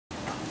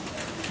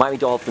Miami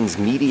Dolphins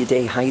Media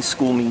Day, High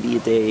School Media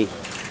Day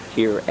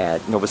here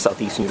at Nova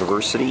Southeastern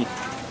University.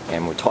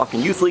 And we're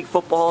talking youth league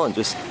football and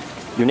just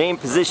your name,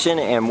 position,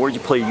 and where'd you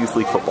play youth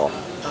league football?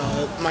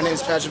 My name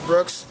is Patrick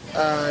Brooks.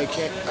 I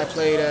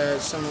played at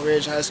Seminole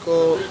Ridge High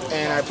School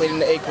and I played in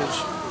the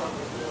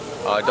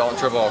Acreage. Don't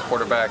dribble on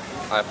quarterback.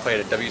 I played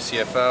at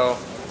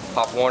WCFL,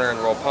 Pop Warner and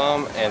Royal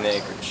Palm, and the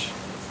Acreage.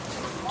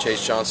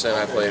 Chase Johnson,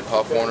 I played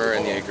Pop Warner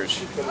and the Acreage,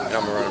 and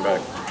I'm a running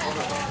back.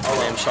 My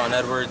name's Sean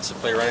Edwards, I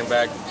play running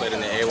back, played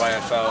in the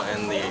AYFL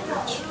and the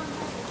Acreage.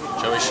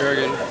 Joey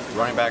Shergan,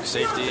 running back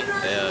safety,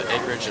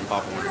 Acreage and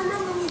Pop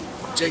Warner.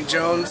 Jake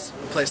Jones,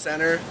 play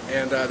center,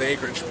 and the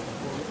Acreage.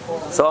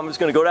 So I'm just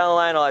going to go down the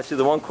line. I'll ask you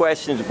the one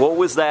question. What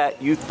was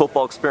that youth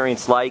football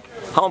experience like?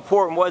 How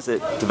important was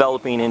it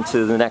developing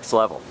into the next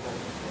level?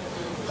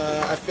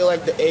 I feel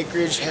like the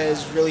Acreage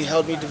has really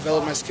helped me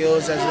develop my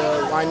skills as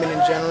a lineman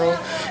in general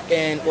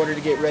in order to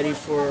get ready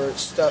for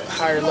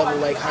higher level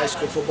like high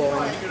school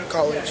football and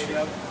college.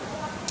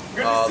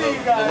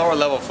 The lower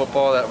level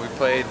football that we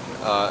played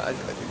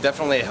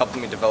definitely helped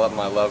me develop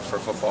my love for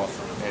football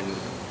and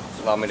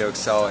allowed me to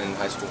excel in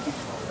high school.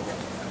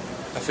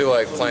 I feel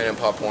like playing in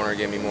Pop Warner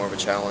gave me more of a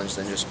challenge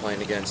than just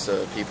playing against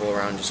people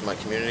around just my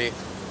community,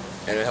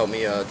 and it helped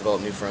me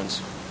develop new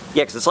friends.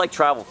 Yeah, because it's like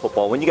travel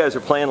football. When you guys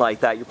are playing like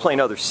that, you're playing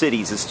other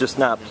cities. It's just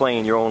not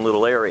playing your own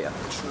little area. I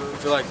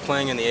feel like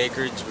playing in the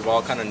Acreage, we've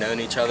all kind of known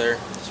each other,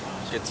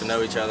 get to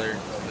know each other,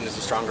 and there's a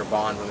stronger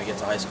bond when we get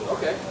to high school.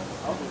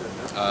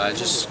 It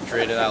just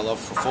created that love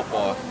for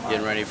football,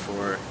 getting ready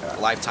for a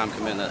lifetime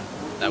commitment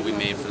that we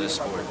made for this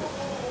sport.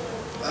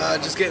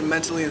 Just getting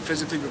mentally and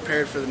physically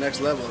prepared for the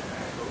next level.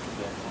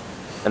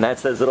 And that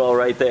says it all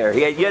right there.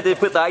 You had to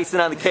put the icing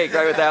on the cake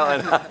right with that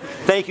one.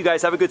 Thank you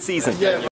guys. Have a good season. Yeah.